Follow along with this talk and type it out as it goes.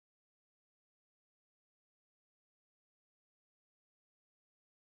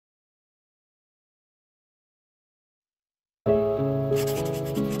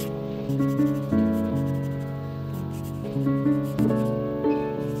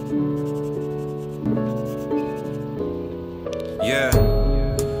Yeah.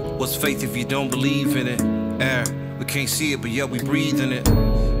 What's faith if you don't believe in it? Air, we can't see it, but yet we breathe in it.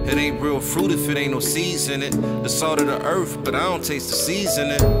 It ain't real fruit if it ain't no seeds in it. The salt of the earth, but I don't taste the seeds in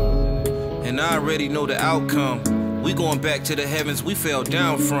it. And I already know the outcome. We going back to the heavens we fell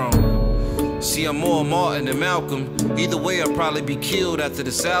down from. See, I'm more Martin than Malcolm. Either way, I'll probably be killed after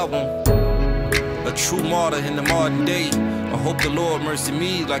this album. A true martyr in the modern day. I hope the Lord mercy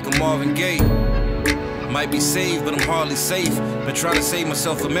me like a Marvin Gaye. Might be saved, but I'm hardly safe. Been trying to save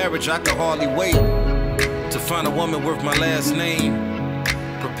myself a marriage, I could hardly wait to find a woman worth my last name.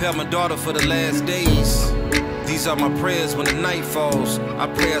 Prepare my daughter for the last days. These are my prayers when the night falls. I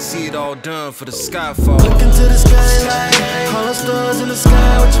pray I see it all done for the sky falls. Look into the skylight, all the stars in the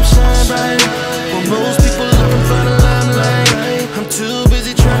sky, watch them shine bright. While most people looking for the limelight, I'm too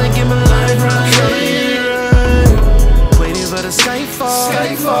busy trying to get my life right. Waiting for the skyfall,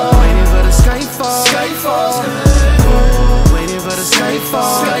 skyfall. Waiting for the skyfall, skyfall. Waiting for the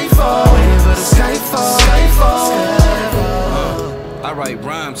skyfall, skyfall. Waiting for the skyfall, skyfall. I write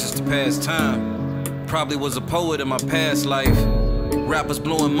rhymes just to pass time. Probably was a poet in my past life. Rappers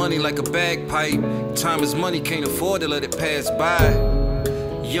blowing money like a bagpipe. Time is money, can't afford to let it pass by.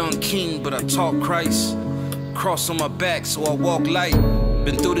 Young king, but I talk Christ. Cross on my back, so I walk light.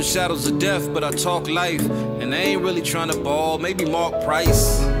 Been through the shadows of death, but I talk life. And I ain't really trying to ball, maybe Mark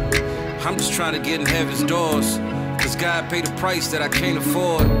Price. I'm just trying to get in heaven's doors, cause God paid a price that I can't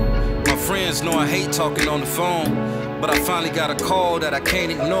afford. My friends know I hate talking on the phone, but I finally got a call that I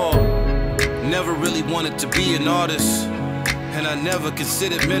can't ignore. Never really wanted to be an artist, and I never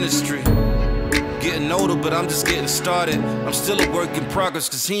considered ministry. Getting older, but I'm just getting started. I'm still a work in progress,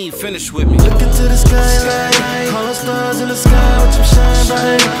 cause he ain't finished with me. Look into the skylight, all the stars in the sky, watch them shine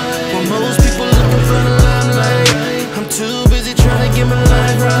bright. While most people looking for the limelight, I'm too busy trying to get my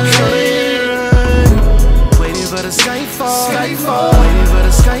life right. Waiting for the skyfall, skyfall. Waiting for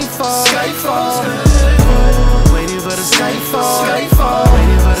the skyfall, skyfall. Waiting for the skyfall, skyfall.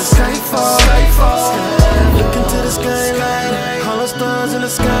 Waiting for the skyfall, skyfall. Look into the skylight, all the stars in the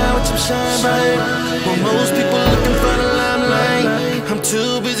sky, watch them shine bright. While most people looking for the limelight, I'm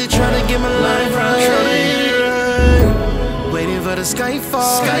too busy trying to get my life right. Waiting for the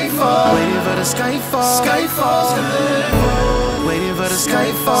skyfall, skyfall. Waiting for the skyfall, skyfall. Waiting for the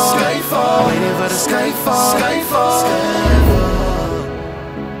skyfall, skyfall. Waiting for the skyfall, skyfall.